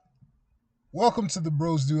Welcome to the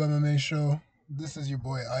Bros Do MMA show. This is your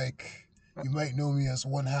boy Ike. You might know me as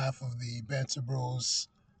one half of the Banter Bros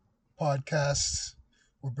podcast.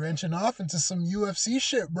 We're branching off into some UFC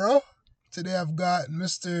shit, bro. Today I've got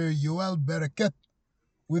Mr. Yoel Baraket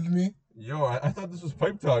with me. Yo, I thought this was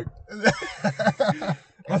pipe talk.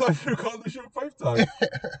 I thought you were calling this show pipe talk.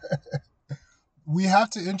 We have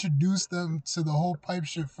to introduce them to the whole pipe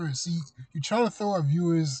shit first. See, you're trying to throw our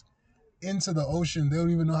viewers into the ocean. They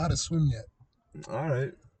don't even know how to swim yet. All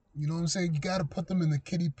right. You know what I'm saying? You got to put them in the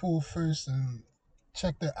kiddie pool first and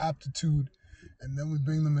check their aptitude, and then we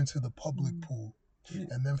bring them into the public pool.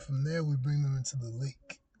 And then from there, we bring them into the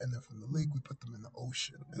lake. And then from the lake, we put them in the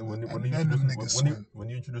ocean. And When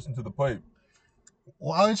you introduce them to the pipe.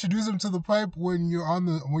 Well, I'll introduce them to the pipe when you're on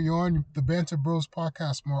the Banter Bros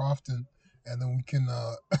podcast more often, and then we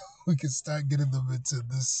can start getting them into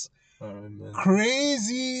this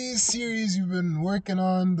crazy series you've been working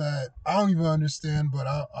on that I don't even understand, but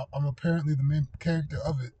I'm apparently the main character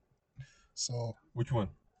of it. So which one?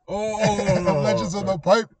 Oh, Legends of the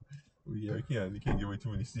Pipe. Yeah, you can't give away too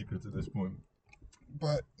many secrets at this point.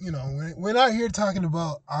 But you know, we're not here talking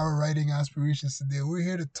about our writing aspirations today. We're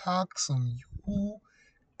here to talk some UFC.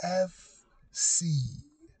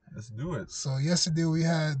 Let's do it. So yesterday we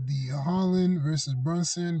had the Holland versus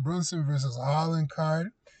Brunson versus Holland card.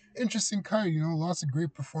 Interesting card, you know, lots of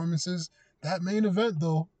great performances. That main event,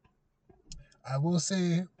 though, I will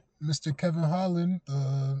say, Mr. Kevin Holland,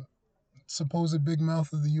 the supposed big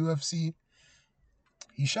mouth of the UFC,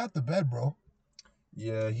 he shot the bed, bro.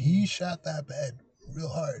 Yeah, he shot that bed real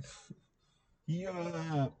hard. He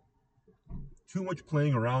too much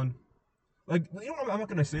playing around. Like, you know what I'm not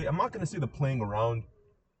gonna say the playing around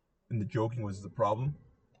and the joking was the problem,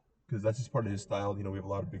 because that's just part of his style. You know, we have a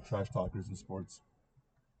lot of big trash talkers in sports.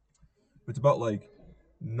 It's about like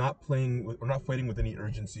not fighting with any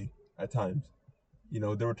urgency at times. You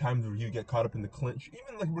know, there were times where he would get caught up in the clinch,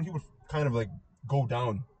 even like where he would kind of like go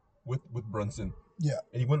down with Brunson. Yeah.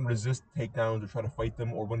 And he wouldn't resist takedowns or try to fight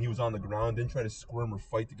them, or when he was on the ground, didn't try to squirm or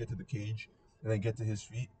fight to get to the cage and then get to his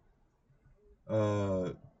feet.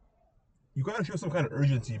 You gotta show some kind of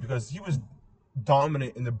urgency, because he was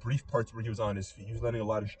dominant in the brief parts where he was on his feet. He was landing a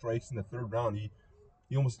lot of strikes in the third round. He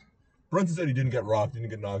almost Brunson said he didn't get rocked, didn't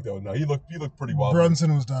get knocked out. No, he looked pretty wobbly.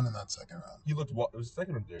 Brunson was done in that second round. It was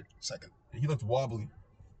second or third? Second. He looked wobbly.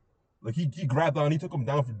 Like he grabbed on, he took him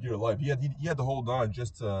down for dear life. He had to hold on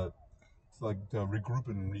just to regroup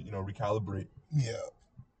and recalibrate. Yeah.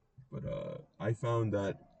 But I found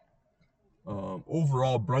that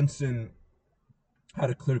overall Brunson had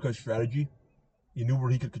a clear-cut strategy. He knew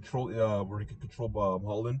where he could control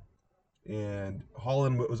Holland. And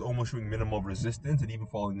Holland was almost showing minimal resistance and even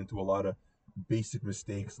falling into a lot of basic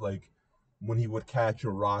mistakes, like when he would catch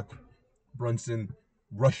a rock, Brunson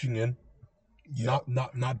rushing in,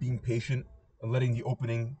 not being patient and letting the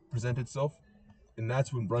opening present itself. And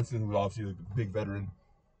that's when Brunson, who was obviously like a big veteran,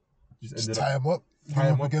 just tie him up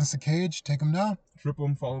against the cage, take him down, trip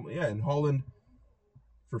him, follow him. Yeah, and Holland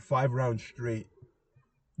for 5 rounds straight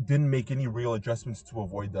didn't make any real adjustments to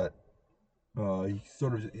avoid that.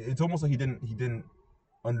 It's almost like he didn't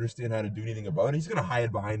understand how to do anything about it. He's gonna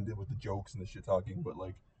hide behind it with the jokes and the shit talking, but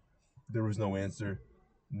like there was no answer,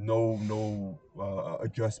 no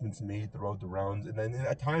adjustments made throughout the rounds. And then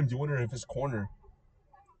at times you wonder if his corner,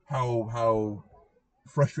 how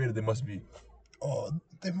frustrated they must be. Oh,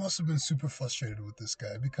 they must have been super frustrated with this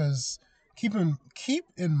guy, because keep in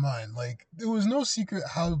mind, like, there was no secret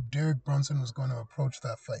how Derek Brunson was going to approach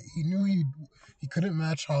that fight. He knew he couldn't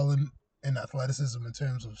match Holland in athleticism in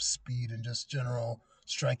terms of speed and just general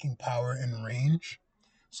striking power and range.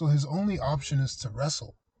 So his only option is to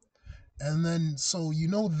wrestle. And then, so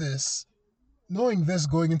knowing this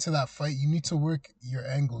going into that fight, you need to work your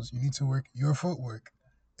angles. You need to work your footwork.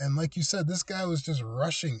 And like you said, this guy was just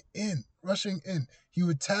rushing in. He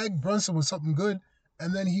would tag Brunson with something good,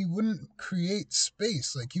 and then he wouldn't create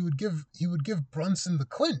space. Like he would give Brunson the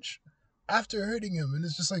clinch after hurting him. And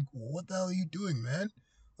it's just like, what the hell are you doing, man?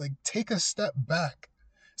 Like, take a step back.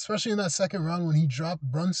 Especially in that second round when he dropped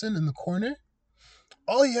Brunson in the corner.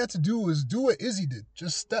 All he had to do was do what Izzy did.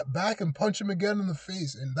 Just step back and punch him again in the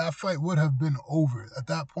face. And that fight would have been over. At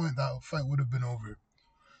that point, that fight would have been over.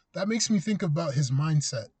 That makes me think about his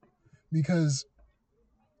mindset. Because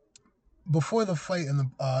before the fight, in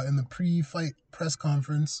the pre-fight press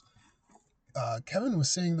conference, Kevin was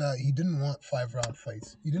saying that he didn't want 5-round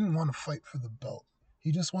fights. He didn't want to fight for the belt.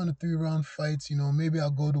 He just wanted 3-round fights. You know, maybe I'll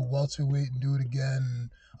go to welterweight and do it again.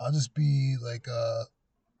 I'll just be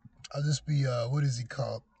what is he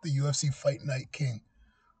called? The UFC Fight Night King.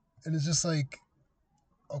 And it's just like,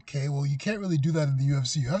 Okay, well, you can't really do that in the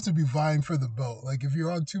UFC. You have to be vying for the belt. Like, if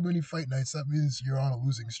you're on too many fight nights, that means you're on a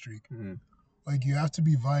losing streak. Mm-hmm. Like, you have to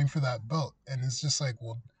be vying for that belt. And it's just like,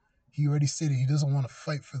 well, he already stated he doesn't want to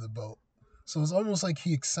fight for the belt. So it's almost like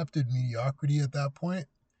he accepted mediocrity at that point.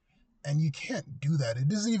 And you can't do that. It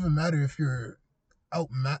doesn't even matter if you're it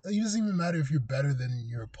doesn't even matter if you're better than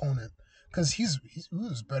your opponent. Because he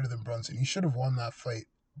was better than Brunson. He should have won that fight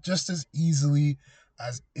just as easily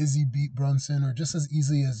as Izzy beat Brunson, or just as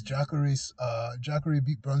easily as Jacare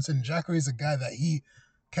beat Brunson. Jacare's a guy that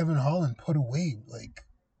Kevin Holland, put away, like,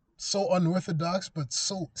 so unorthodox, but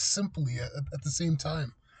so simply at the same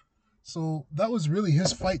time. So that was really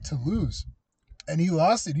his fight to lose. And he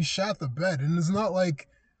lost it. He shot the bed. And it's not like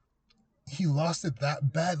he lost it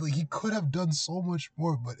that badly. He could have done so much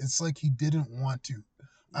more, but it's like he didn't want to.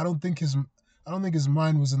 I don't think his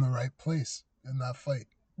mind was in the right place in that fight.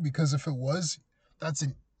 Because if it was, that's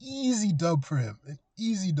an easy dub for him. An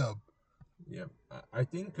easy dub. Yeah, I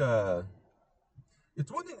think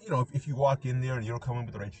it's one thing, if you walk in there and you don't come in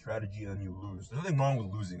with the right strategy and then you lose. There's nothing wrong with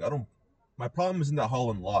losing. My problem isn't that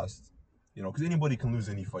Holland lost, because anybody can lose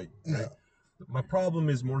any fight, right? Yeah. My problem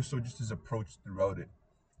is more so just his approach throughout it.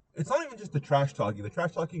 It's not even just the trash talking. The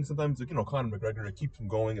trash talking sometimes, like, Conor McGregor, it keeps him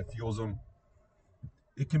going, it fuels him.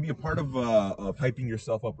 It can be a part of hyping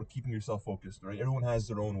yourself up or keeping yourself focused, right? Everyone has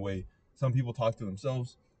their own way. Some people talk to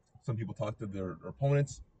themselves. Some people talk to their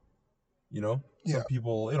opponents. Yeah. Some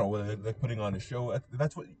people, when they're putting on a show,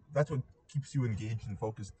 that's what keeps you engaged and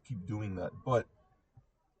focused. Keep doing that. But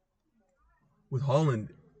with Holland,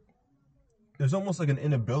 there's almost like an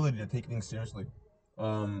inability to take things seriously,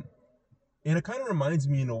 and it kind of reminds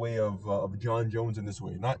me in a way of John Jones in this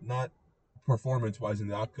way. Not performance-wise in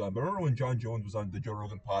the octagon, but remember when John Jones was on the Joe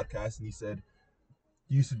Rogan podcast and he said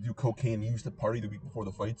he used to do cocaine, he used to party the week before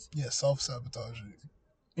the fights. Yeah, self-sabotaging.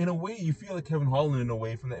 In a way, you feel like Kevin Holland, in a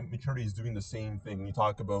way, from that immaturity, is doing the same thing. You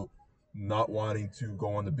talk about not wanting to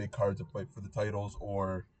go on the big cards to fight for the titles,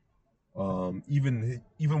 or even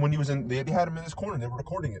when he was they had him in his corner, they were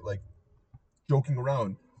recording it, like, joking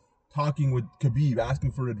around, talking with Khabib,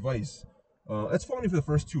 asking for advice. It's funny for the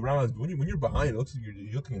first 2 rounds, but when you're behind, it looks like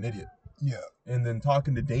you're looking an idiot. Yeah. And then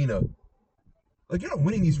talking to Dana, like, you're not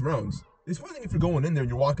winning these rounds. It's one thing if you're going in there and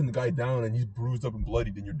you're walking the guy down and he's bruised up and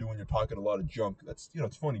bloodied and you're talking a lot of junk. That's,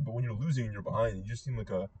 it's funny. But when you're losing and you're behind, you just seem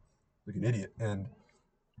like an idiot. And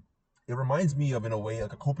it reminds me of, in a way,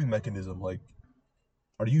 like a coping mechanism. Like,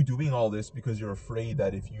 are you doing all this because you're afraid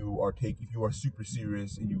that if you are super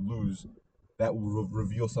serious and you lose, that will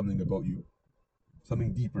reveal something about you,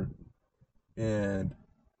 something deeper? And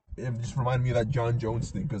it just reminded me of that John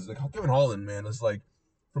Jones thing, because, like, Kevin Holland, man, is like,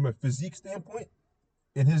 from a physique standpoint,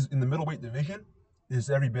 in the middleweight division, is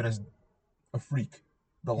every bit as a freak.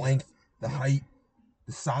 The length, the height,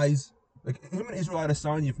 the size, like, him and Israel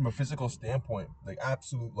Adesanya, from a physical standpoint, like,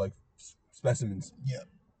 absolute, like, specimens. Yeah.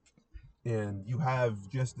 And you have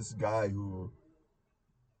just this guy who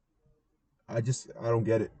I don't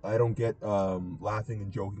get it. I don't get laughing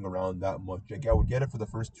and joking around that much. Like, I would get it for the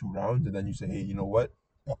first 2 rounds, and then you say, hey, you know what?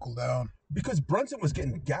 Buckle down. Because Brunson was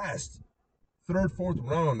getting gassed 3rd, 4th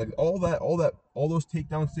round, like, all those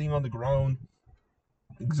takedowns, staying on the ground,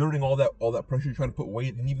 exerting all that pressure, trying to put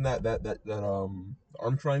weight, and even that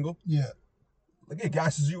arm triangle. Yeah. Like, it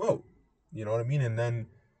gasses you out. You know what I mean? And then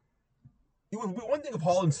it would be one thing if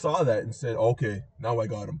Holland saw that and said, okay, now I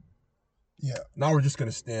got him. Yeah. Now we're just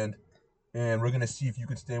gonna stand, and we're gonna see if you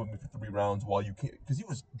can stay with me for 3 rounds while you can't, because he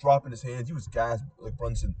was dropping his hands, he was gassed like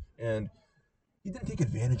Brunson, and he didn't take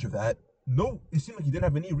advantage of that. No, it seemed like he didn't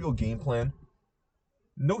have any real game plan.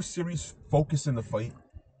 No serious focus in the fight.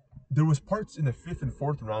 There was parts in the 5th and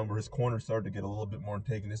 4th round where his corner started to get a little bit more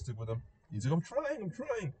antagonistic with him. He's like, I'm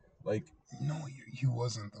trying. Like, no, he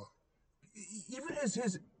wasn't, though. Even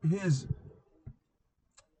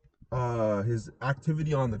his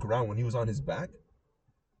activity on the ground when he was on his back,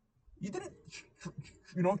 he didn't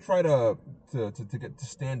try to get to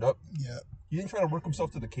stand up. Yeah. He didn't try to work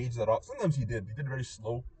himself to the cage that often. Sometimes he did. He did it very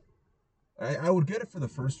slow. I would get it for the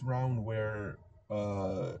first round where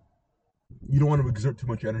you don't want to exert too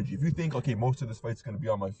much energy. If you think, okay, most of this fight's going to be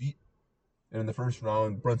on my feet, and in the first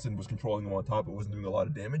round, Brunson was controlling him on top, but wasn't doing a lot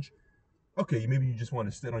of damage, okay, maybe you just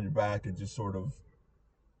want to sit on your back and just sort of,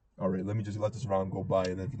 all right, let me just let this round go by,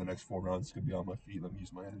 and then for the next 4 rounds, it's going to be on my feet. Let me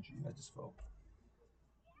use my energy. And I just felt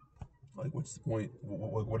like, what's the point?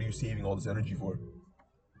 What are you saving all this energy for?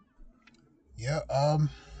 Yeah,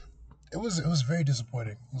 it was very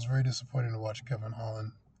disappointing. It was very disappointing to watch Kevin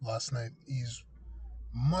Holland last night. He's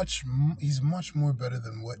much more better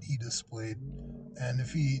than what he displayed, and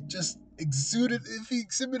if he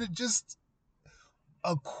exhibited just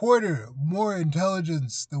a quarter more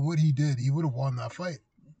intelligence than what he did, he would have won that fight.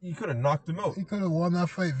 He could have knocked him out. He could have won that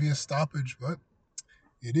fight via stoppage, but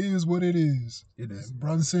it is what it is. It is.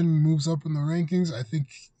 Brunson moves up in the rankings. I think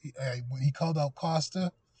he called out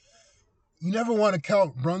Costa. You never want to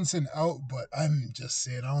count Brunson out, but I'm just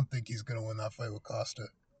saying, I don't think he's going to win that fight with Costa.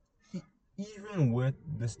 Even with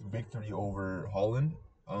this victory over Holland,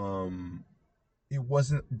 it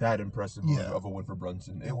wasn't that impressive of a win for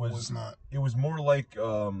Brunson. It was not. It was more like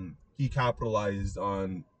he capitalized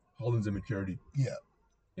on Holland's immaturity. Yeah.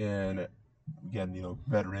 And again,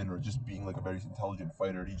 veteran or just being like a very intelligent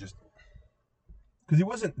fighter. Because he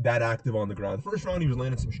wasn't that active on the ground. The first round, he was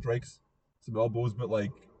landing some strikes, some elbows, but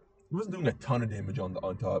like he wasn't doing a ton of damage on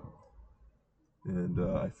top. And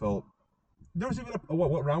I felt there was even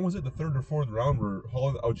what round was it? The third or fourth round where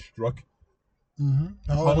Holland outstruck.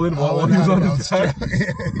 Mm-hmm. Holland while he was on his back.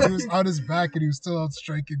 He was on his back and he was still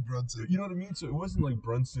outstriking Brunson. You know what I mean? So it wasn't like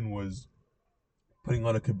Brunson was putting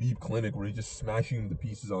on a Khabib clinic where he's just smashing the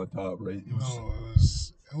pieces on top, right?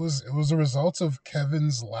 It was a result of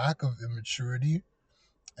Kevin's lack of immaturity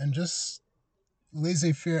and just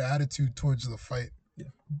laissez-faire attitude towards the fight. Yeah,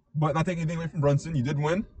 but not taking anything away from Brunson. You did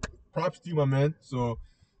win. Props to you, my man. So,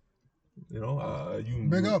 big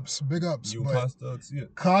ups. You Costa, let's see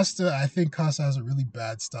it. Costa, I think Costa has a really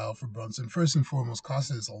bad style for Brunson. First and foremost,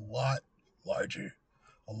 Costa is a lot larger,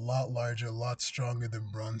 a lot stronger than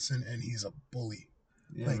Brunson, and he's a bully.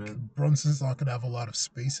 Yeah, like, man. Brunson's not going to have a lot of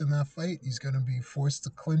space in that fight. He's going to be forced to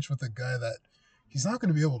clinch with a guy that he's not going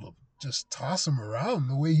to be able to just toss him around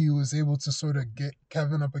the way he was able to sort of get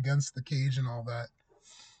Kevin up against the cage and all that.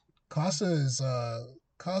 Costa's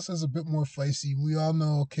a bit more feisty. We all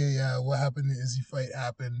know, what happened in the Izzy fight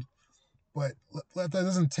happened. But that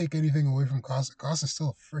doesn't take anything away from Costa. Costa's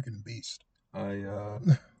still a freaking beast.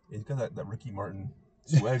 He's got that Ricky Martin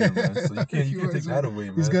swagger, man. So you can't take that away,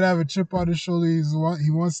 man. He's gonna have a chip on his shoulder. He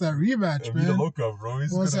wants that rematch, man. The loco, bro. He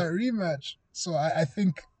wants that rematch. So I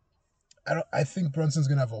think Brunson's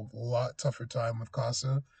gonna have a lot tougher time with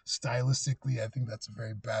Costa. Stylistically, I think that's a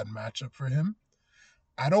very bad matchup for him.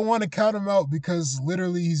 I don't want to count him out because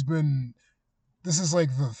literally this is like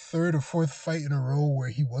the third or fourth fight in a row where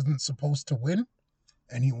he wasn't supposed to win,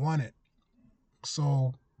 and he won it.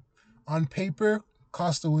 So on paper,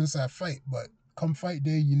 Costa wins that fight, but come fight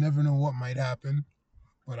day, you never know what might happen.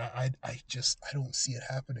 But I don't see it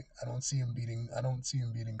happening. I don't see him beating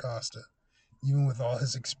Costa, even with all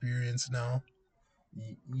his experience now.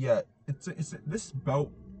 Yeah, this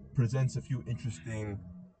bout presents a few interesting,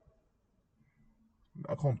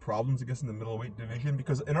 I call them problems, I guess, in the middleweight division,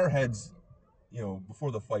 because in our heads,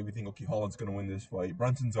 before the fight, we think, okay, Holland's gonna win this fight.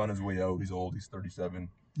 Brunson's on his way out. He's old. He's 37.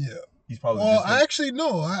 Yeah. He's probably. Well, I actually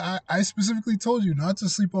no. I specifically told you not to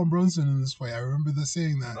sleep on Brunson in this fight. I remember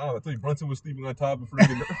saying that. No, I thought you Brunson was sleeping on top of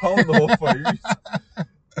freaking Holland the whole fight.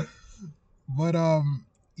 But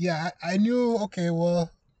I knew. Okay,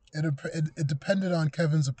 well, it depended on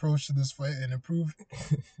Kevin's approach to this fight, and it proved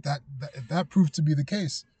that proved to be the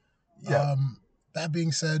case. Yeah. That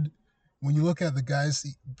being said, when you look at the guys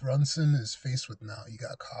Brunson is faced with now, you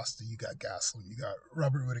got Costa, you got Gastelum, you got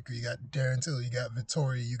Robert Whittaker, you got Darren Till, you got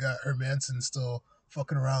Vettori, you got Hermansson still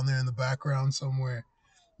fucking around there in the background somewhere.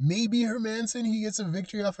 Maybe Hermansson, he gets a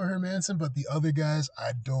victory off of Hermansson, but the other guys,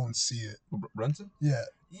 I don't see it. Brunson? Yeah.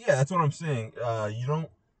 Yeah, that's what I'm saying. You don't...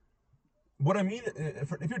 What I mean,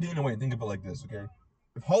 if you're Dana White, think of it like this, okay?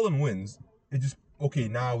 If Holland wins, it just, okay,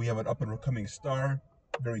 now we have an up-and-coming star,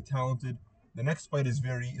 very talented. The next fight is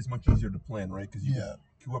much easier to plan, right? Because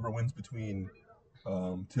whoever wins between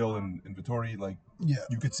Till and Vettori,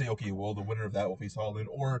 you could say, okay, well, the winner of that will face Holland,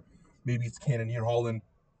 or maybe it's Cannonier Holland.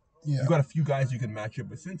 Yeah. You got a few guys you can match up,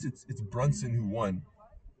 but since it's Brunson who won,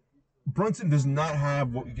 Brunson does not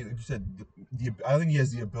have what you said. I think he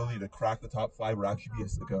has the ability to crack the top five, or actually be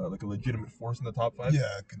like a legitimate force in the top five.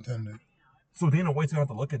 Yeah, contender. So Dana White's gonna have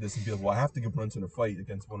to look at this and be like, well, I have to give Brunson a fight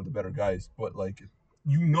against one of the better guys, but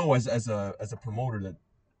as a promoter, that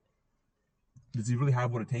does he really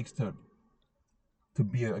have what it takes to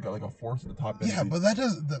be like a force at the top end? Yeah, but then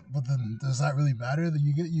does that really matter? That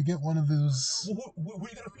you get one of those. Well, who are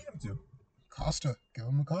you gonna feed him to? Costa, give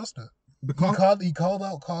him a Costa. He he called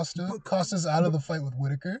out Costa. Costa's out of the fight with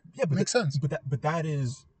Whittaker. Yeah, but makes sense. But that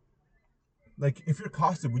is. Like, if you're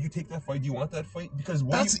Costa, would you take that fight? Do you want that fight? Because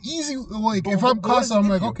that's easy. Like, if I'm Costa, I'm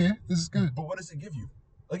like, okay, this is good. But what does it give you?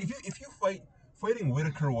 Like, if you fighting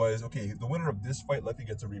Whittaker was, okay, the winner of this fight likely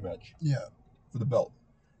gets a rematch. Yeah. For the belt.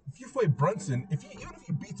 If you fight Brunson, even if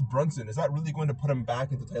he beats Brunson, is that really going to put him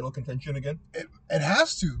back into title contention again? It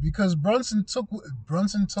has to, because Brunson took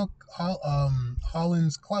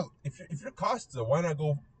Holland's clout. If you're Costa, why not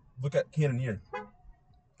go look at Cannonier?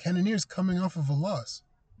 Cannonier's coming off of a loss.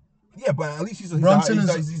 Yeah, but at least he's Brunson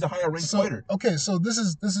a higher ranked fighter. Okay, so this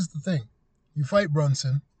is the thing. You fight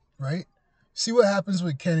Brunson, right? See what happens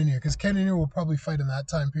with Cannonier, because Cannonier will probably fight in that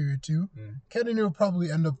time period too. Cannonier will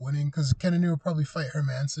probably end up winning, because Cannonier will probably fight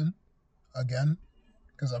Hermanson again,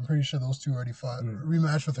 because I'm pretty sure those two already fought.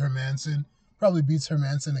 Rematch with Hermanson, probably beats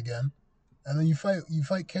Hermanson again, and then you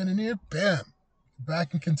fight Cannonier, bam,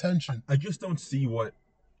 back in contention. I just don't see what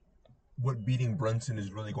beating Brunson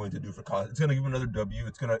is really going to do for Costa. It's gonna give him another W.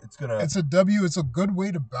 It's a W. It's a good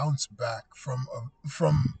way to bounce back from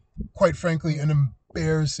quite frankly an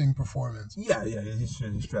embarrassing performance. Yeah. His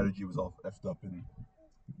strategy was all effed up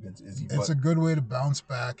against Izzy. It's a good way to bounce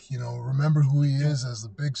back. Remember who he is as the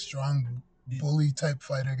big, strong, bully type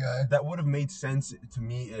fighter guy. That would have made sense to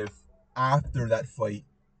me if after that fight,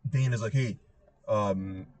 Dana's like, hey,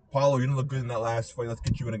 Paulo, you didn't look good in that last fight. Let's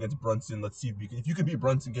get you in against Brunson. Let's see if you can beat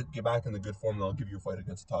Brunson, get back in the good form, then I'll give you a fight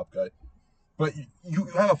against the top guy. But you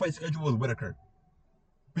have a fight scheduled with Whitaker,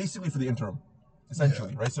 basically for the interim,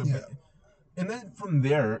 essentially, right? So, and then from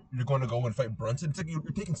there, you're going to go and fight Brunson. It's like you're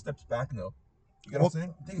taking steps back now. You know what I'm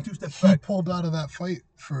saying? You're taking 2 steps back. He pulled out of that fight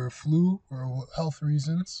for flu or health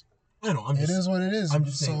reasons. I know. It is what it is. I'm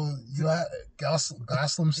just saying. So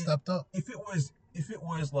Gastelum stepped up. If it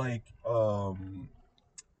was like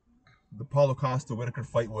the Paulo Costa Whitaker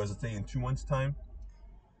fight was, let's say, in 2 months' time,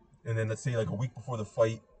 and then let's say like a week before the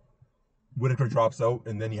fight, Whitaker drops out,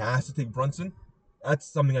 and then he has to take Brunson, that's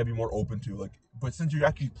something I'd be more open to. Like, but since you're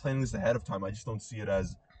actually planning this ahead of time, I just don't see it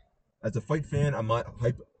as a fight fan. I'm not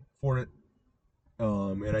hyped for it,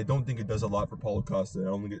 and I don't think it does a lot for Paulo Costa. I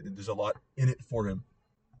don't think there's a lot in it for him.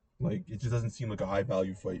 Like, it just doesn't seem like a high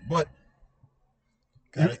value fight. But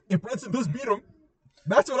if Brunson does beat him,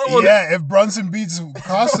 that's what I want. Yeah, if Brunson beats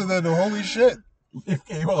Costa, then holy shit.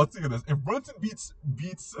 Okay, well, let's think of this. If Brunson beats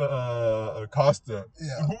Costa,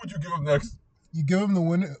 who would you give him next? You give him the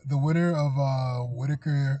winner of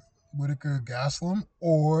Whitaker Gastelum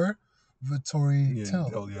or Vettori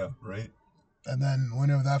Till. Yeah, right. And then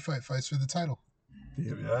winner of that fight fights for the title.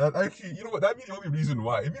 Yeah, actually, you know what? That'd be the only reason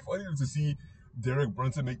why. It'd be funny to see Derek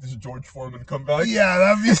Brunson make this George Foreman comeback. Yeah,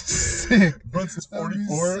 that'd be sick. Brunson's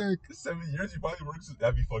 44, 70 years. He finally works.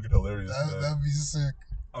 That'd be fucking hilarious. That'd be sick.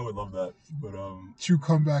 I would love that. But true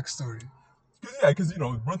comeback story. Because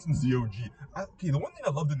Brunson's the OG. The one thing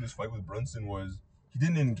I loved in this fight with Brunson was he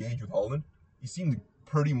didn't engage with Holland. He seemed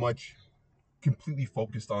pretty much completely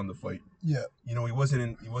focused on the fight. Yeah. He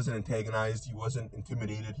wasn't antagonized. He wasn't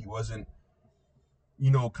intimidated. He wasn't.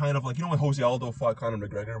 Kind of like when Jose Aldo fought Conor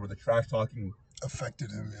McGregor, where the trash talking affected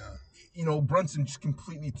him. Yeah. Brunson just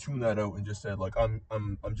completely tuned that out and just said like, I'm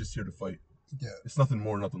just here to fight. Yeah. It's nothing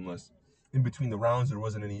more, nothing less. In between the rounds, there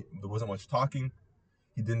wasn't much talking.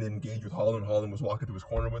 He didn't engage with Holland. Holland was walking to his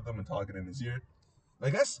corner with him and talking in his ear.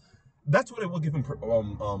 Like that's what I will give him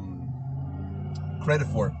credit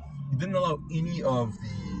for. He didn't allow any of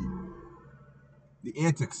the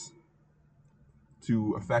antics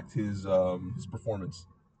to affect his performance,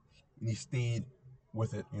 and he stayed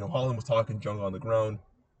with it. Holland was talking junk on the ground,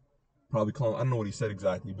 probably calling. I don't know what he said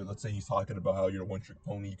exactly, but let's say he's talking about how you're a one-trick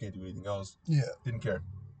pony, you can't do anything else. Yeah, didn't care.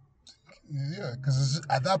 Yeah, because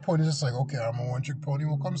at that point it's just like, okay, I'm a one-trick pony.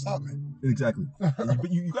 Well, come stop me. Exactly.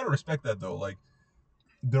 But you got to respect that though. Like,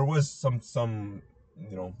 there was some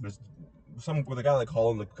there's some with a guy like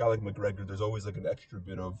Holland, a guy like McGregor. There's always like an extra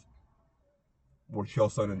bit of. Or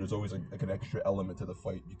Chael Sonnen, there's always like an extra element to the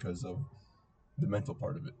fight because of the mental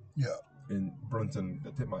part of it. Yeah. And Brunson,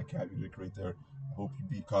 that tip my cap, you did great there. Hope you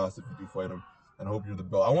beat Costa if you do fight him, and I hope you're the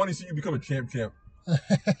belt. I want to see you become a champ.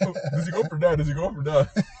 Does he go for that?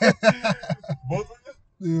 Both of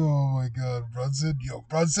you? Oh my God, Brunson!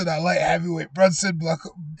 Brunson at light heavyweight. Brunson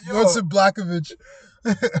Blachowicz.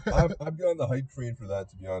 I'd be on the hype train for that.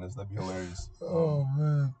 To be honest, that'd be hilarious. Oh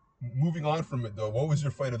man. Moving on from it though, what was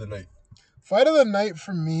your fight of the night? Fight of the night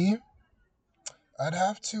for me, I'd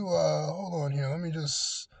have to hold on here. Let me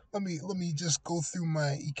just go through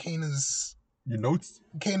my Ikena's notes,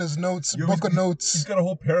 book of notes. He's got a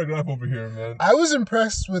whole paragraph over here, man. I was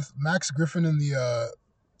impressed with Max Griffin in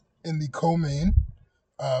the co-main.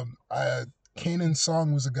 Kanan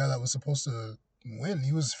Song was a guy that was supposed to win.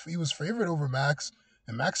 He was favored over Max,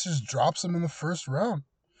 and Max just drops him in the first round.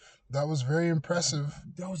 That was very impressive.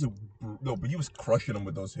 But he was crushing him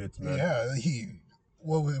with those hits, man. Yeah, it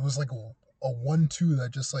was like a 1-2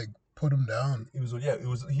 that just like put him down. He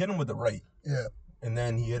hit him with the right. Yeah. And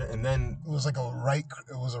then it was like a right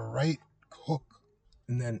hook.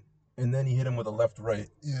 And then he hit him with a left-right.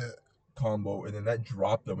 Yeah. Combo, and then that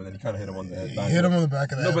dropped him, and then he kind of hit him on the head. He hit him on the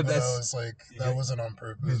back of the head, but that was like, that wasn't on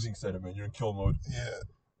purpose. Said it, man. You're in kill mode. Yeah.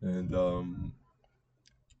 And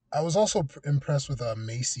I was also impressed with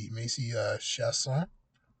Macy Chasson.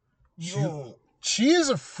 She Yo, she is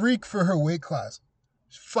a freak for her weight class.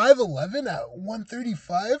 5'11" at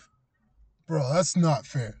 135. Bro, that's not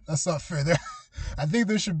fair. That's not fair. There, I think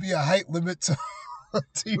there should be a height limit to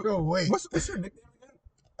to your weight. what's her nickname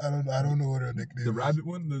again? I don't know what her nickname The is. rabbit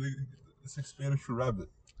one. It's like Spanish for rabbit.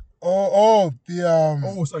 The Oh,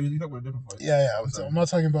 sorry, you talking about a different fight. yeah. Sorry. I'm not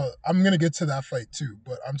talking about. I'm gonna get to that fight too,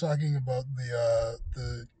 but I'm talking about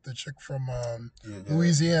the chick from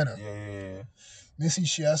Louisiana. Yeah. Missy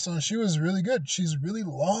Chiasson, she was really good. She's really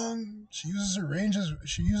long. She uses her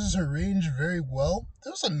range very well.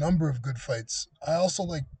 There was a number of good fights. I also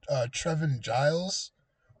like Trevin Giles.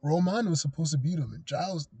 Roman was supposed to beat him, and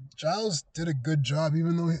Giles did a good job,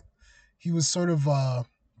 even though he was sort of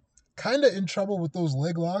kind of in trouble with those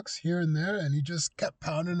leg locks here and there, and he just kept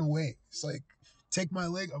pounding away. It's like, take my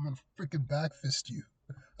leg, I'm gonna freaking back fist you.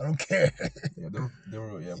 I don't care. Yeah, they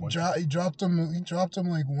were yeah. He dropped him. He dropped him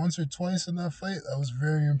like once or twice in that fight. I was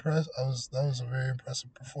very impressed. That was a very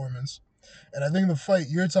impressive performance. And I think the fight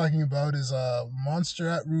you're talking about is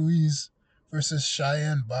Montserrat Ruiz versus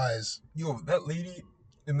Cheyenne Buys. Yo, that lady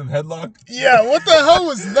in the headlock. Yeah, what the hell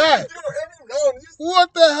was that? Yo, every round.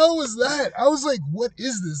 What the hell was that? I was like, what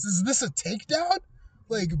is this? Is this a takedown?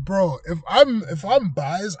 Like, bro, if I'm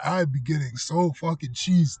Buys, I'd be getting so fucking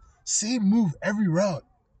cheesed. Same move every round.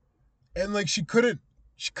 And like she couldn't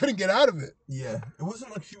get out of it. Yeah, it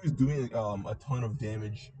wasn't like she was doing a ton of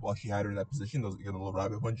damage while she had her in that position. Those little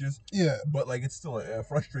rabbit punches. Yeah, But like it's still a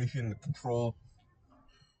frustration, control,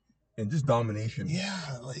 and just domination.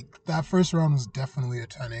 yeah. Like that first round was definitely a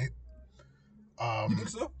 10-8. You think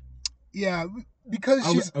so? Yeah, because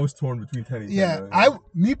I was torn between 10 and 10. yeah.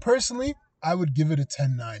 Me personally, I would give it a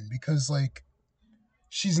 10-9 because like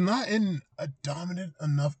she's not in a dominant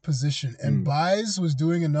enough position, and Buys was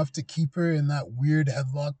doing enough to keep her in that weird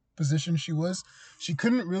headlock position she was. She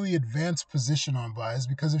couldn't really advance position on Buys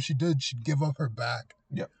because if she did, she'd give up her back.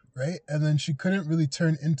 Yep. Right, and then she couldn't really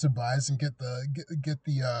turn into Buys and get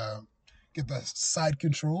the side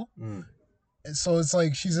control. And so it's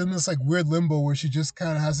like she's in this like weird limbo where she just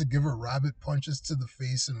kind of has to give her rabbit punches to the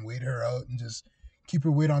face and wait her out and just keep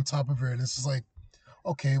her weight on top of her. And it's just like,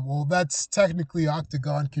 okay, well, that's technically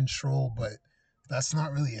octagon control, but that's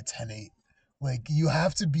not really a 10-8. Like you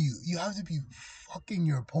have to be fucking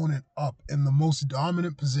your opponent up in the most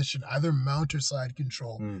dominant position, either mount or side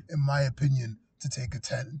control, in my opinion, to take a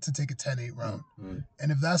 10-8 round.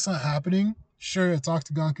 And if that's not happening, sure, it's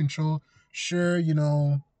octagon control. Sure,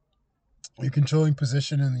 you're controlling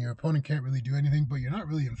position and your opponent can't really do anything, but you're not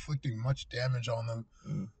really inflicting much damage on them.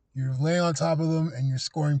 You're laying on top of them and you're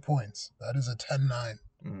scoring points. That is a 10-9.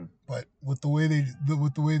 But with the way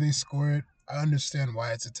they score it, I understand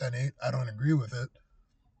why it's a 10-8. I don't agree with it,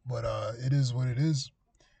 but it is what it is.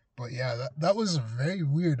 But yeah, that was very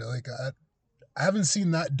weird. Like I haven't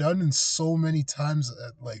seen that done in so many times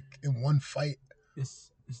in one fight.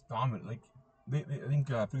 It's dominant. Like I think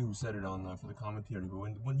I forget who said it on for the commentary, but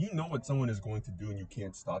when you know what someone is going to do and you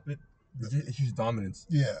can't stop it, it's just dominance.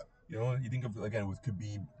 Yeah. You think of again with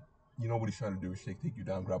Khabib, you know what he's trying to do is take you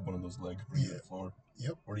down, grab one of those legs, bring you to the floor.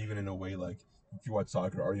 Yep. Or even in a way like if you watch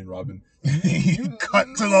soccer, Arjen Robben, cut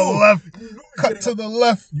to the left. Cut to the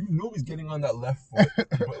left. You know he's getting on that left foot,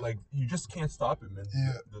 but like you just can't stop him. And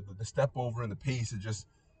yeah. the step over and the pace is just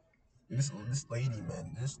this lady,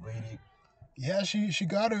 man. This lady. Yeah, she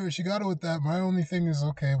got her. She got her with that. My only thing is,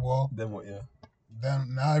 okay, well, then what? Yeah.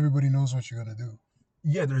 Then now everybody knows what you're gonna do.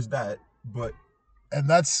 Yeah, there's that, but. And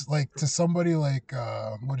that's like to somebody like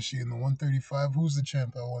what is she in the 135? Who's the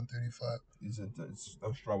champ at 135? It's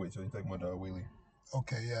strawweight, so you're talking about Weili.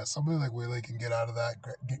 Okay, yeah, somebody like Weili can get out of that,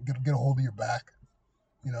 get a hold of your back,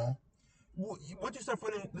 Well, once you start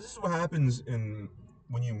fighting, this is what happens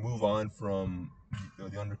when you move on from the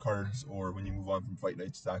undercards or when you move on from fight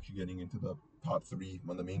nights to actually getting into the top 3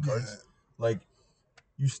 on the main cards. Yeah. Like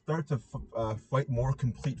you start to fight more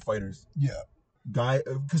complete fighters. Yeah.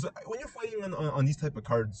 Because when you're fighting on these type of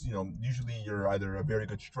cards, usually you're either a very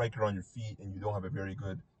good striker on your feet and you don't have a very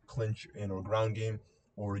good clinch and or ground game,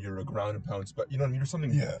 or you're a ground and pound. But you know what I mean?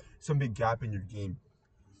 There's some big gap in your game.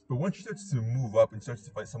 But once you start to move up and starts to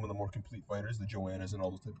fight some of the more complete fighters, the Joannas and all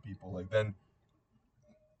those type of people, like then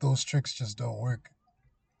those tricks just don't work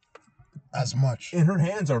as much. And her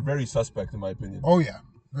hands are very suspect, in my opinion. Oh yeah.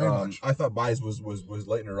 Very much. I thought Buys was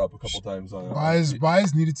lighting her up a couple times.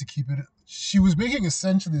 Buys needed to keep it. She was making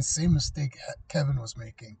essentially the same mistake Kevin was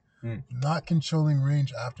making, not controlling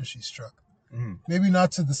range after she struck. Maybe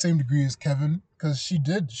not to the same degree as Kevin, because she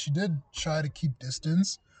did try to keep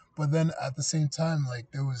distance, but then at the same time, like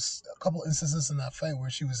there was a couple instances in that fight where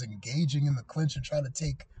she was engaging in the clinch and trying to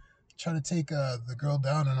take the girl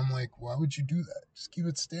down, and I'm like, why would you do that? Just keep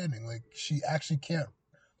it standing. Like, she actually can't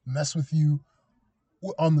mess with you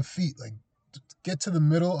on the feet. Like, get to the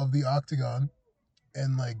middle of the octagon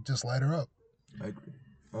and like just light her up. I agree.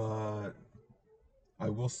 I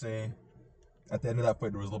will say, at the end of that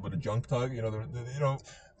fight, there was a little bit of junk talk.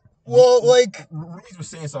 Well, like, Ruiz was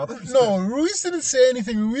saying so. I thought no, Ruiz didn't say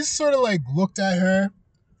anything. Ruiz sort of like looked at her.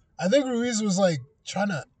 I think Ruiz was like trying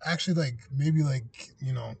to actually like maybe like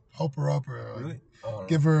help her up or really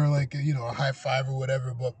give her like a high five or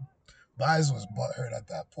whatever. But Baez was butthurt at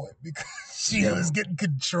that point because she was getting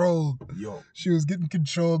controlled. She was getting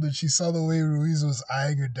controlled, and she saw the way Ruiz was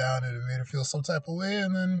eyeing her down, and it made her feel some type of way.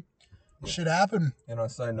 And then shit happened. And on a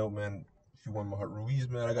side note, man, she won my heart. Ruiz,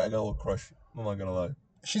 man, I got a little crush. I'm not gonna lie.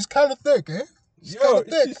 She's kind of thick, eh? She's kind of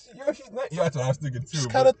thick. She's not. Yeah, that's what I was thinking too. She's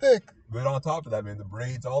kind of thick. But on top of that, man, the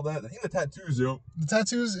braids, all that. Even the tattoos, yo. The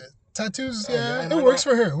tattoos, yeah, it works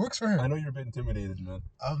for her. It works for her. I know you're a bit intimidated, man.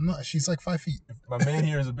 I'm not. She's like 5 feet. My man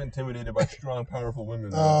here is a bit intimidated by strong, powerful women.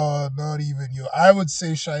 Not even you. I would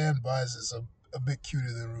say Cheyenne Baez is a bit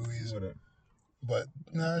cuter than Ruiz. Whatever. But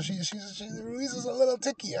no, Ruiz is a little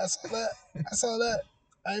ticky. I saw that.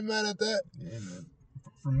 I ain't mad at that. Yeah, man.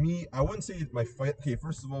 For me, I wouldn't say my fight. Okay,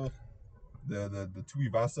 first of all, the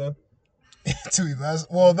Tuivasa. Tuivasa.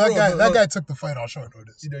 Well, that guy took the fight on short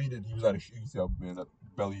notice. He did. He was out of shape. You see how, man, that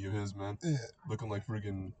belly of his, man. Yeah. Looking like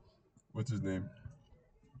friggin', what's his name?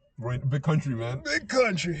 Big Country, man. Big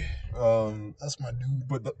Country. That's my dude.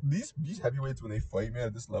 But these heavyweights, when they fight, man,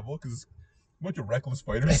 at this level, because a bunch of reckless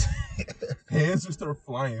fighters, hands just start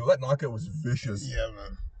flying. That knockout was vicious. Yeah,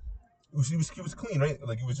 man. He was clean, right?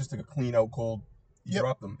 Like, it was just like a clean out cold. He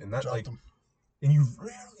dropped them. And that, dropped him. And you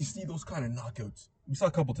rarely see those kind of knockouts. We saw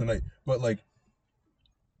a couple tonight. But, like,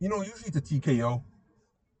 usually it's a TKO.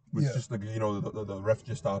 Which just, like, the ref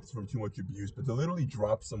just stops for too much abuse. But to literally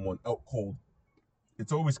drop someone out cold,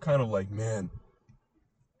 it's always kind of like, man.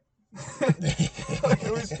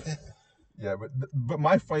 But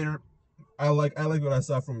my fighter, I like what I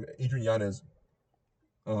saw from Adrian Yanez.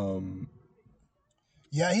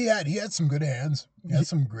 Yeah, he had some good hands. He had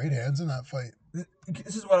some great hands in that fight.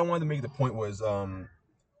 This is what I wanted to make the point was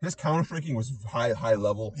his counter striking was high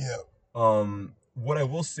level. Yeah. What I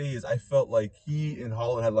will say is I felt like he and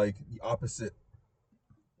Holland had like the opposite.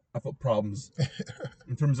 I felt problems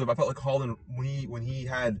in terms of I felt like Holland when he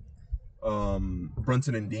had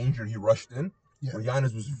Brunson in danger, he rushed in. Yeah. Where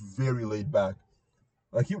Yanez was very laid back.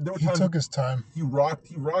 Like he took his time. He rocked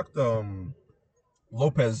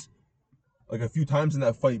Lopez like a few times in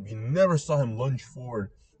that fight. You never saw him lunge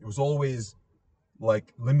forward. It was always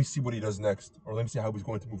like, let me see what he does next, or let me see how he's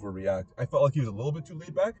going to move or react. I felt like he was a little bit too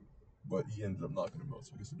laid back, but he ended up knocking him out,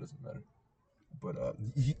 so I guess it doesn't matter. But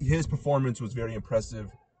his performance was very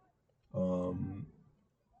impressive. Welcome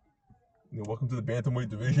to the bantamweight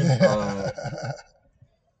division.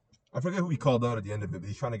 I forget who he called out at the end of it, but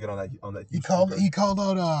he's trying to get on that. He called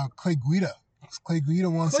out Clay Guida. Clay Guida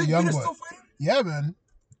wants a young boy. Yeah, man.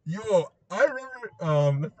 Yo, I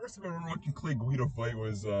remember the first time I remember watching Clay Guida fight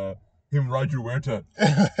was him, Roger Huerta.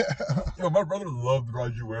 Yo, my brother loved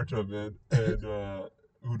Roger Huerta, man. And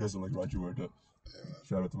who doesn't like Roger Huerta?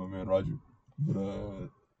 Shout out to my man Roger. But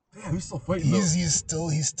damn, he's still fighting. He's still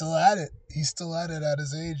at it. He's still at it at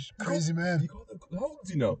his age. Crazy man. How old is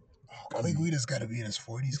he now? Clay Guida's got to be in his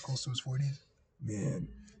 40s, close to his 40s. Man,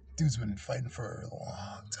 dude's been fighting for a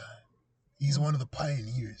long time. He's one of the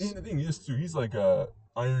pioneers. And the thing is, too, he's like a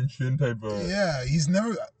Iron Chin type of. Yeah, he's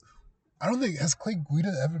never. I don't think has Clay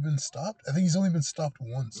Guida ever been stopped. I think he's only been stopped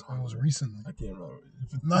once. And it was recently. I can't remember.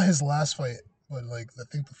 Not his last fight, but like I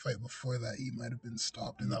think the fight before that, he might have been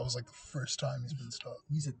stopped, and that was like the first time he's been stopped.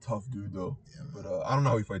 He's a tough dude, though. Yeah, but I don't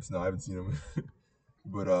know how he fights now. I haven't seen him.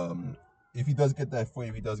 But if he does get that fight,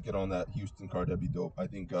 if he does get on that Houston card, that'd be dope. I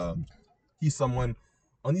think he's someone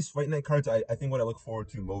on these fight night cards. I think what I look forward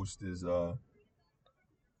to most is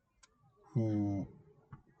who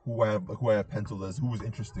I have penciled as who was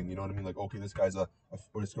interesting. You know what I mean? Like, okay, this guy's or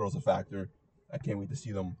this girl's a factor. I can't wait to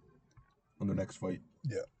see them on their next fight.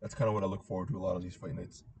 Yeah, that's kind of what I look forward to a lot on these fight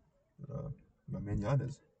nights. My man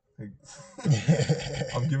Yanez,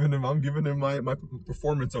 I'm giving him my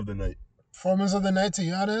performance of the night. Performance of the night to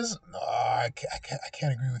Yanez? No, I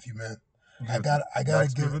can't agree with you, man. I gotta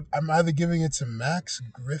give. I'm either giving it to Max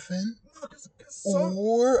Griffin,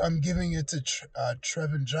 or I'm giving it to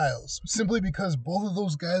Trevin Giles, simply because both of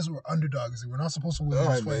those guys were underdogs. They were not supposed to win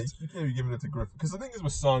those fights. You can't be giving it to Griffin because the thing is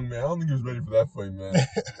with Song, man, I don't think he was ready for that fight, man.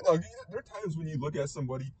 Like, there are times when you look at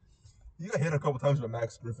somebody, you got hit a couple times by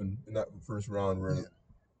Max Griffin in that first round where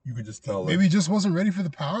you could just tell. Maybe he just wasn't ready for the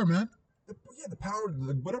power, man. The power,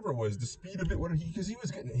 whatever it was, the speed of it, because he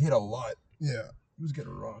was getting hit a lot. Yeah. He was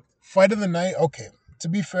getting rocked. Fight of the night. Okay. To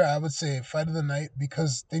be fair, I would say fight of the night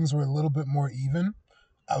because things were a little bit more even.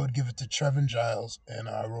 I would give it to Trevin Giles and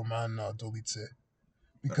Roman Dolidze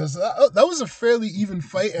because that was a fairly even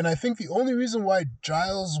fight, and I think the only reason why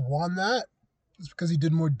Giles won that is because he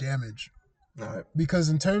did more damage. All right. Because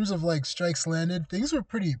in terms of like strikes landed, things were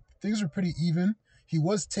pretty even. He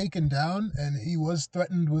was taken down and he was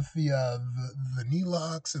threatened with the knee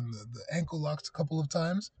locks and the ankle locks a couple of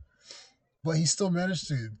times, but he still managed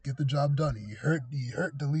to get the job done. He hurt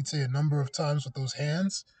Delite a number of times with those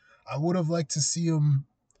hands. I would have liked to see him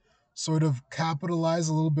sort of capitalize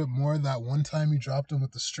a little bit more that one time he dropped him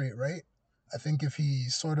with the straight right. I think if he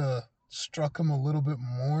sort of struck him a little bit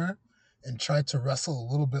more and tried to wrestle a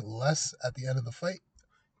little bit less at the end of the fight,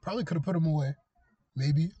 probably could have put him away.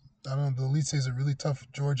 Maybe. I don't know. The Elite is a really tough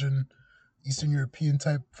Georgian, Eastern European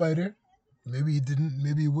type fighter. Maybe he didn't.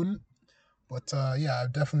 Maybe he wouldn't. But yeah, I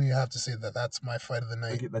definitely have to say that that's my fight of the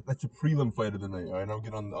night. Okay, that's a prelim fight of the night. All right, now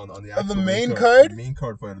get on the Of the actual main card? The main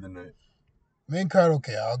card fight of the night. Main card,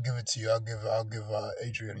 okay, I'll give it to you. I'll give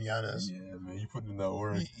Adrian Yanez. Yeah, man, you put in that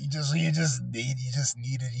work. He needed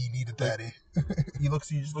that. He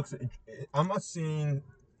just looks. I'm not saying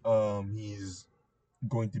he's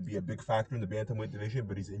going to be a big factor in the bantamweight division,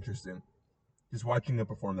 but he's interesting. Just watching him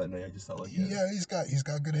perform that night, I just felt like he's got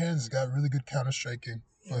good hands. He's got really good counter striking,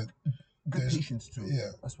 but good patience too.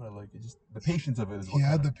 Yeah, that's what I like. It's just the patience of it is. He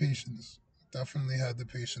had the patience. Definitely had the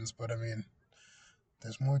patience, but I mean,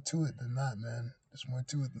 there's more to it than that, man. There's more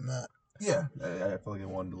to it than that. Yeah, I feel like I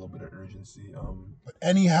wanted a little bit of urgency. But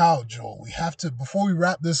anyhow, Joel, we have to, before we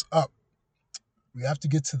wrap this up, we have to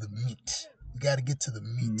get to the meat. We got to get to the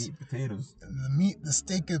meat. Meat potatoes. The meat, the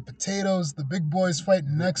steak and potatoes. The big boys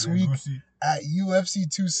fighting next week at UFC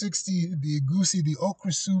 260. The Agusi, the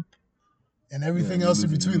okra soup, and everything else in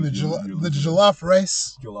between. The jollof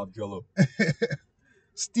rice. Jollof jello.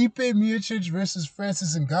 Stipe Miocic versus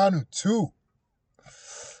Francis Ngannou 2.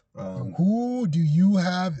 Who do you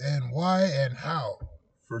have and why and how?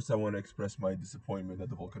 First, I want to express my disappointment that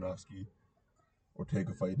the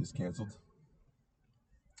Volkanovski-Ortega fight is canceled.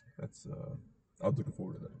 That's I was looking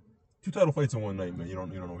forward to that. 2 title fights in one night, man. You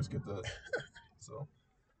don't always get that. So,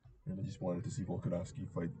 and I just wanted to see Volkanovski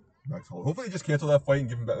fight Max Holloway. Hopefully, they just cancel that fight and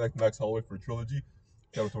give him back Max Holloway for a trilogy.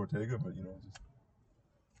 Shout out to Ortega, but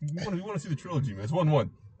we want to see the trilogy, man. It's 1-1.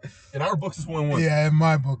 In our books, it's 1-1. Yeah, in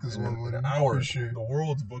my book, it's 1-1. In ours, for sure. The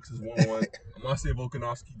world's books is 1-1. I'm not saying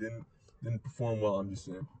Volkanovski didn't perform well. I'm just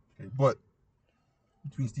saying. Okay, but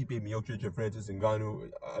between Stipe Miocic and Francis Ngannou,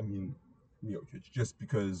 I mean Miocic, just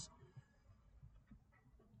because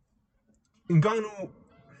Ngannou,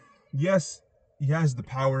 yes, he has the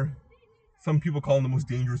power. Some people call him the most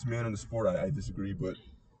dangerous man in the sport. I disagree, but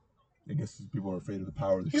I guess people are afraid of the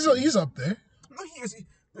power. He's up there. No, he is.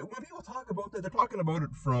 When people talk about that, they're talking about it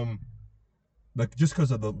from, like, just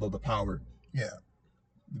because of the power. Yeah.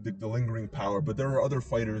 The lingering power. But there are other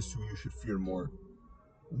fighters who you should fear more.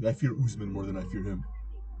 I fear Usman more than I fear him.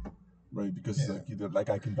 Right? Because that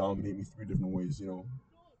guy can dominate me 3 different ways,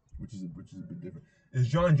 which is a bit different. Is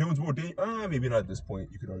John Jones more dangerous? Maybe not at this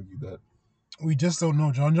point. You could argue that. We just don't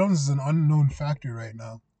know. John Jones is an unknown factor right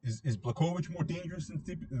now. Is Blachowicz more dangerous than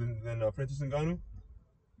Francis Ngannou?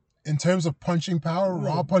 In terms of punching power,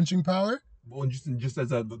 raw punching power? Well, just as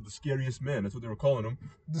the scariest man. That's what they were calling him.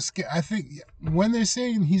 I think when they're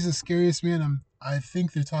saying he's the scariest man, I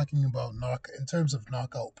think they're talking about in terms of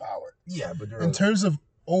knockout power. Yeah, but in terms of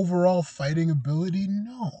overall fighting ability,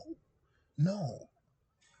 no. Well,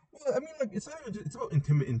 I mean, like, it's not even it's about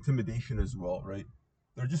intimidation as well, right?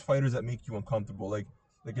 They're just fighters that make you uncomfortable. Like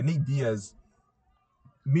a Nate Diaz.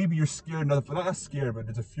 Maybe you're scared, not scared, but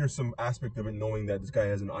there's a fearsome aspect of it, knowing that this guy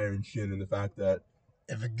has an iron shin, and the fact that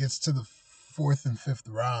if it gets to the 4th and 5th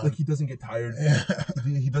round, like, he doesn't get tired. Yeah.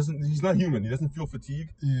 He's not human. He doesn't feel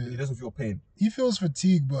fatigue. Yeah. He doesn't feel pain. He feels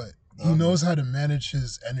fatigue, but he knows how to manage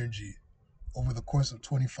his energy over the course of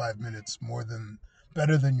 25 minutes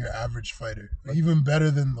better than your average fighter, even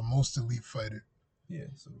better than the most elite fighter. Yeah.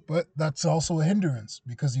 But that's also a hindrance,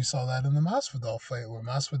 because you saw that in the Masvidal fight, where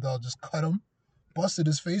Masvidal just cut him, busted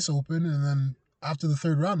his face open, and then after the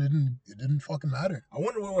 3rd round, it didn't fucking matter. I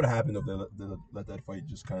wonder what would have happened if they let that fight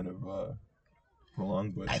just kind of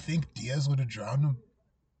prolong. But I think Diaz would have drowned him.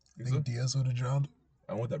 Diaz would have drowned him.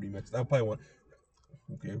 I want that rematch. I probably want.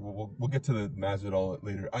 Okay, we'll get to the Masvidal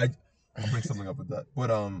later. I'll bring something up with that.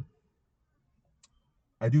 But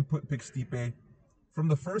I do pick Stipe from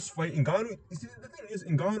the first fight. Ngannou. The thing is,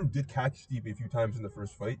 Ngannou did catch Stipe a few times in the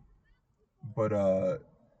first fight, but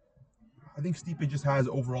I think Stipe just has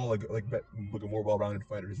overall like a more well-rounded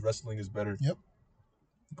fighter. His wrestling is better. Yep.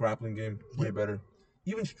 Grappling game way better.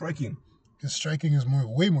 Even striking. His striking is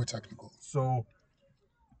way more technical. So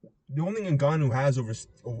the only thing Ngannou has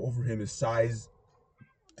over him is size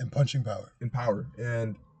and punching power.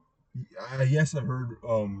 And yes, I've heard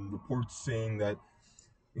reports saying that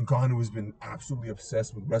Ngannou has been absolutely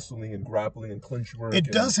obsessed with wrestling and grappling and clinch work. It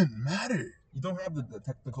doesn't matter. You don't have the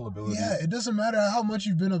technical ability. Yeah, it doesn't matter how much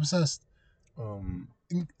you've been obsessed.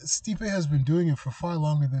 Stipe has been doing it for far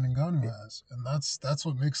longer than Ngannou has, and that's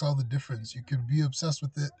what makes all the difference. You can be obsessed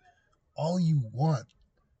with it all you want.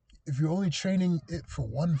 If you're only training it for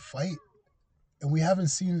one fight, and we've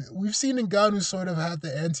seen Ngannou sort of had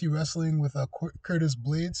the anti-wrestling with Curtis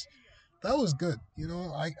Blades. That was good. You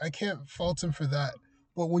know, I can't fault him for that.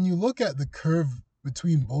 But when you look at the curve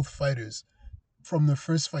between both fighters from the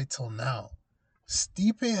first fight till now,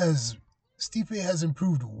 Stipe has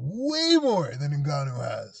improved way more than Ngannou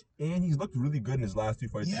has. And he's looked really good in his last two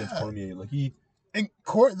fights against Cormier.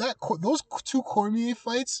 Those two Cormier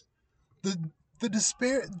fights, the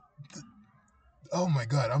despair. Oh my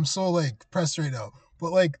god, I'm so like pressed right now.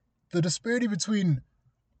 But like the disparity between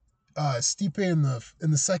Stipe in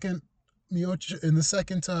the second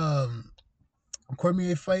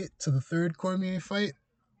Cormier fight to the third Cormier fight,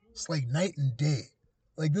 it's like night and day.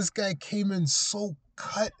 Like this guy came in so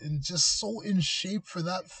cut and just so in shape for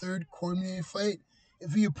that third Cormier fight.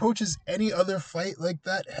 If he approaches any other fight like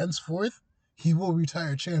that henceforth, he will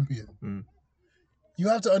retire champion. You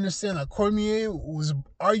have to understand that Cormier was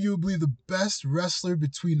arguably the best wrestler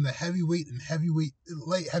between the heavyweight and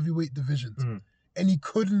light heavyweight divisions. And he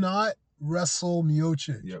could not wrestle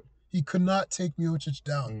Miocic. Yep. He could not take Miocic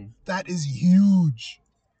down. That is huge.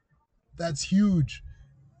 That's huge.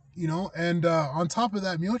 You know, and on top of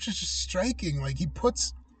that, Miocic is striking. Like, he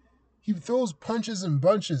throws punches in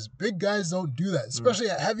bunches. Big guys don't do that, especially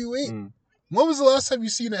at heavyweight. When was the last time you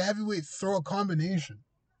seen a heavyweight throw a combination?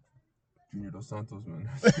 Junior Dos Santos, man.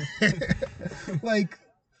 Like,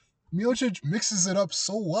 Miocic mixes it up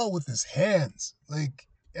so well with his hands. Like,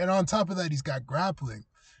 and on top of that, he's got grappling.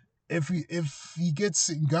 If he gets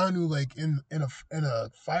Ngannou like in a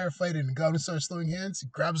firefight and Ngannou starts throwing hands, he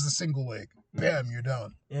grabs the single leg. Bam, you're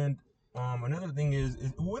down. And another thing is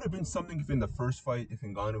it would have been something if in the first fight, if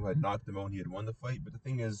Ngannou had knocked him out and he had won the fight. But the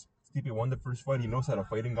thing is, Stipe won the first fight. He knows how to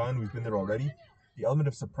fight Ngannou. He's been there already. The element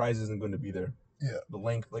of surprise isn't going to be there. Yeah. The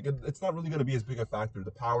length, like it's not really going to be as big a factor.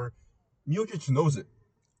 The power, Miocic knows it.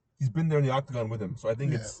 He's been there in the octagon with him. So I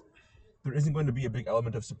think there isn't going to be a big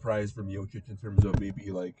element of surprise for Miocic in terms of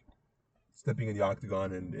maybe like stepping in the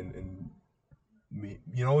octagon and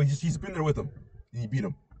you know, he's been there with him and he beat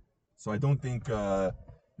him. So I don't think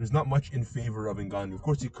there's not much in favor of Ngannou. Of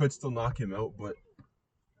course, he could still knock him out, but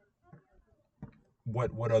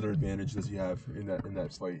what other advantage does he have in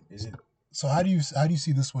that fight? Is it? So how do you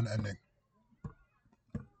see this one ending?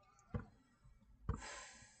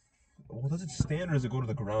 Well, does it stand or does it go to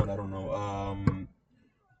the ground? I don't know.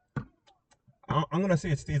 I'm gonna say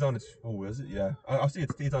it stays on its. Oh, is it? Yeah, I'll say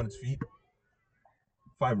it stays on its feet.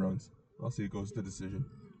 5 rounds. I'll say it goes to decision.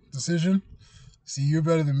 Decision? See, you're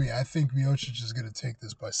better than me. I think Miocic is gonna take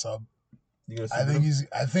this by sub. I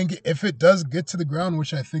think if it does get to the ground,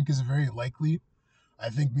 which I think is very likely, I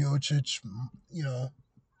think Miocic, you know,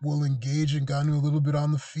 will engage Ngannou a little bit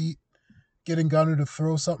on the feet, get Ngannou to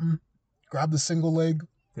throw something, grab the single leg,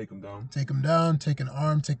 take him down, take an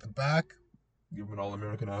arm, take the back, give him an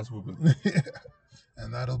all-American ass whooping.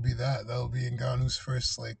 And that'll be that. That'll be Ngannou's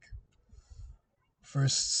first,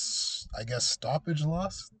 I guess, stoppage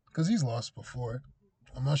loss, because he's lost before.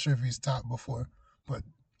 I'm not sure if he's tapped before, but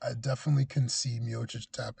I definitely can see Miocic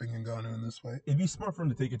tapping Ngannou in this fight. It'd be smart for him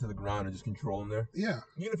to take it to the ground and just control him there. Yeah.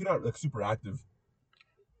 Even if you're not like super active.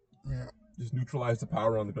 Yeah. Just neutralize the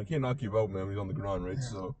power on the ground. Can't knock you out, man, when he's on the ground, right? Yeah.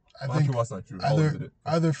 So I think that's not true.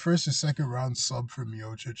 Either first or second round sub for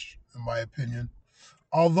Miocic, in my opinion.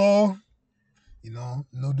 Although, you know,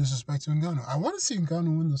 no disrespect to Ngannou. I want to see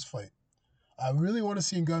Ngannou win this fight. I really want to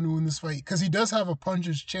see Ngannou win this fight because he does have a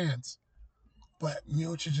puncher's chance. But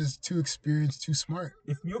Miocic is too experienced, too smart.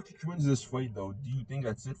 If Miocic wins this fight, though, do you think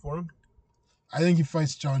that's it for him? I think he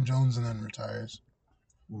fights John Jones and then retires.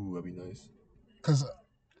 Ooh, that'd be nice. Because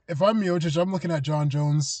if I'm Miocic, I'm looking at John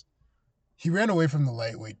Jones. He ran away from the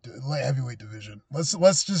light heavyweight division.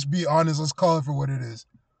 Let's just be honest. Let's call it for what it is.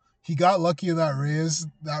 He got lucky in that Reyes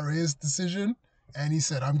decision, and he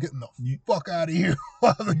said, "I'm getting the fuck out of here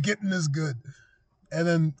while the getting is good." And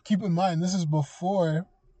then keep in mind, this is before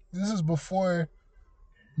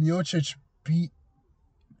Miocic beat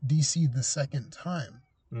DC the second time,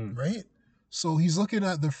 right? So he's looking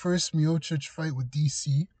at the first Miocic fight with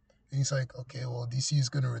DC And he's like, okay, well, DC is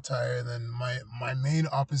going to retire, and then my main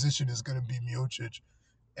opposition is going to be Miocic.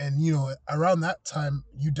 And, you know, around that time,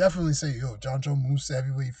 you definitely say, yo, John Jones moves to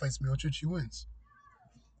heavyweight, he fights Miocic, he wins.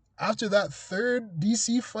 After that third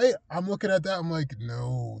DC fight, I'm looking at that, I'm like,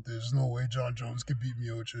 no, there's no way John Jones can beat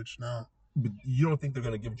Miocic now. But you don't think they're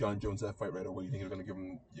going to give John Jones that fight right away? You think they're going to give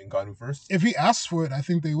him Ngannou first? If he asks for it, I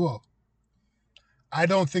think they will. I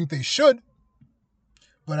don't think they should.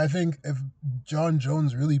 But I think if John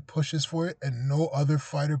Jones really pushes for it and no other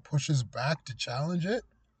fighter pushes back to challenge it,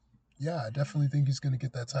 yeah, I definitely think he's going to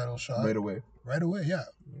get that title shot. Right away. Right away, yeah.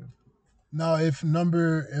 Now, if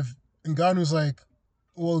Ngannou's like,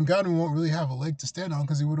 well, Ngannou won't really have a leg to stand on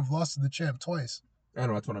because he would have lost to the champ twice. I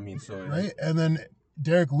know, that's what I mean. So right? And then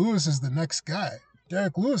Derek Lewis is the next guy.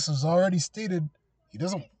 Derek Lewis has already stated he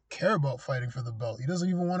doesn't care about fighting for the belt. He doesn't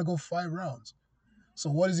even want to go 5 rounds. So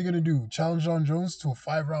what is he going to do? Challenge John Jones to a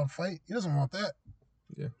 5-round fight? He doesn't want that.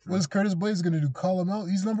 Yeah. What is Curtis Blades going to do? Call him out?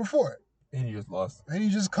 He's number 4. And he just lost. And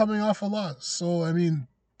he's just coming off a loss. So, I mean,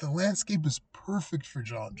 the landscape is perfect for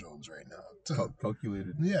John Jones right now.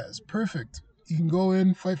 Calculated. Yeah, it's perfect. He can go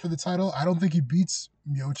in, fight for the title. I don't think he beats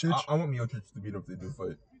Miocic. I want Miocic to beat him if they do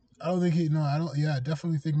fight. I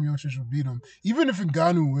definitely think Miocic will beat him. Even if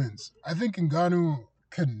Ngannou wins, I think Ngannou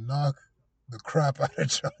can knock the crap out of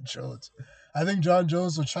John Jones. I think John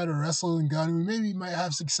Jones will try to wrestle Ngannou. Maybe he might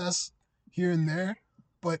have success here and there,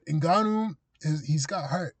 but Ngannou he's got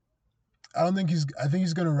heart. I think he's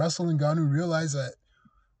going to wrestle Ngannou, realize that,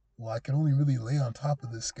 well, I can only really lay on top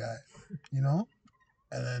of this guy, you know?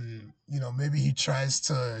 And then, you know, maybe he tries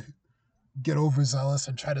to get overzealous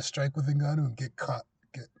and try to strike with Ngannou and get caught,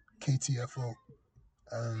 get KTFO.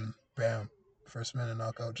 Bam. First man to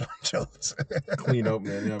knock out John Jones. Clean out,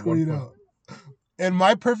 man. Yeah, clean out. In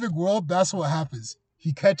my perfect world, that's what happens.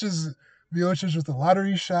 He catches Miocic with a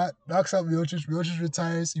lottery shot, knocks out Miocic, Miocic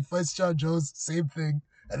retires, he fights John Jones, same thing,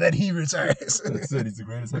 and then he retires. That's it. He's the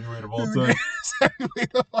greatest heavyweight of all time.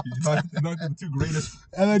 He's knocked the 2 greatest.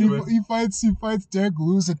 And then he fights Derek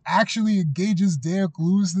Lewis and actually engages Derek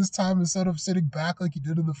Lewis this time instead of sitting back like he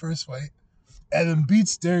did in the first fight. And then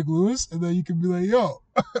beats Derek Lewis, and then you can be like, yo,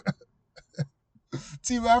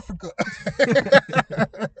 Team Africa.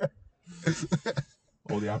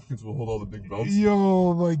 All the Africans will hold all the big belts.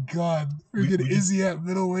 Yo, my God. Freaking Izzy at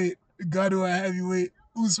middleweight, Ngannou at heavyweight,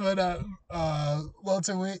 Usman at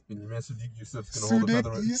welterweight. And your man Sadiq Youssef's going to hold the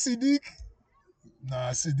featherweight. You Sadiq? Nah,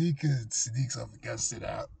 Sadiq's up against it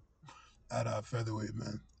at featherweight,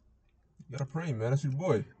 man. You gotta pray, man. That's your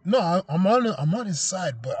boy. No, I'm on his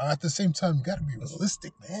side, but at the same time, you gotta be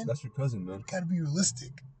realistic, man. That's your cousin, man. You gotta be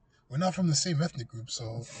realistic. We're not from the same ethnic group,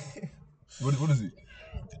 so. What is he?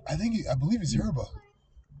 I believe he's Yoruba.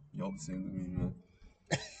 Y'all the same to me, man.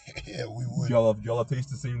 Yeah, we would. Y'all have taste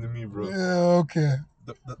the same to me, bro. Yeah, okay.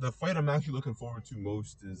 The fight I'm actually looking forward to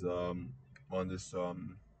most is on this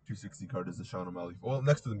 260 card is the Sean O'Malley. Well,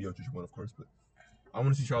 next to the Miocic one, of course, but I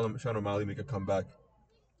want to see Sean O'Malley make a comeback.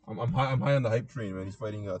 I'm high on the hype train, man. He's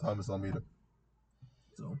fighting Thomas Almeida.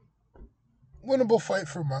 So winnable fight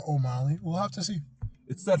for O'Malley. We'll have to see.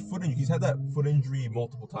 It's that foot injury. He's had that foot injury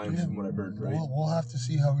multiple times, from what I've heard, right? We'll have to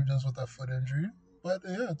see how he does with that foot injury. But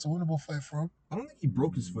yeah, it's a winnable fight for him. I don't think he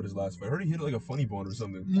broke his foot his last fight. I heard he hit like a funny bone or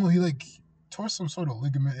something. No, he tore some sort of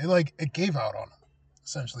ligament. It gave out on him.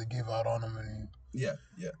 Essentially gave out on him, and yeah.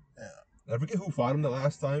 I forget who fought him the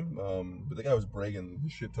last time, but the guy was bragging a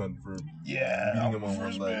shit ton for beating him on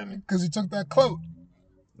one leg. Because he took that clout.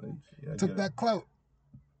 That clout.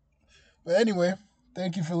 But anyway,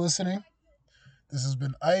 thank you for listening. This has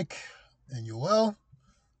been Ike and Yoel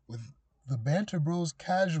with the Banter Bros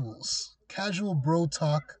Casual bro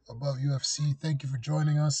talk about UFC. Thank you for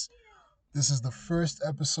joining us. This is the first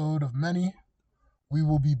episode of many. We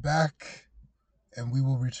will be back and we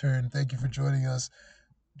will return. Thank you for joining us.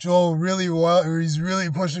 Joel he's really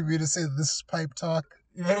pushing me to say that this is pipe talk.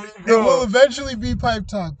 It will eventually be pipe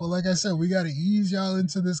talk, but like I said, we got to ease y'all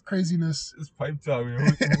into this craziness. It's pipe talk.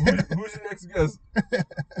 Who's your next guest?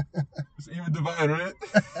 It's Eva Divine, right?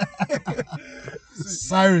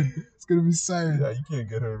 Siren. It's going to be Siren. Yeah, you can't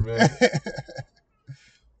get her, man.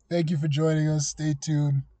 Thank you for joining us. Stay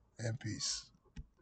tuned and peace.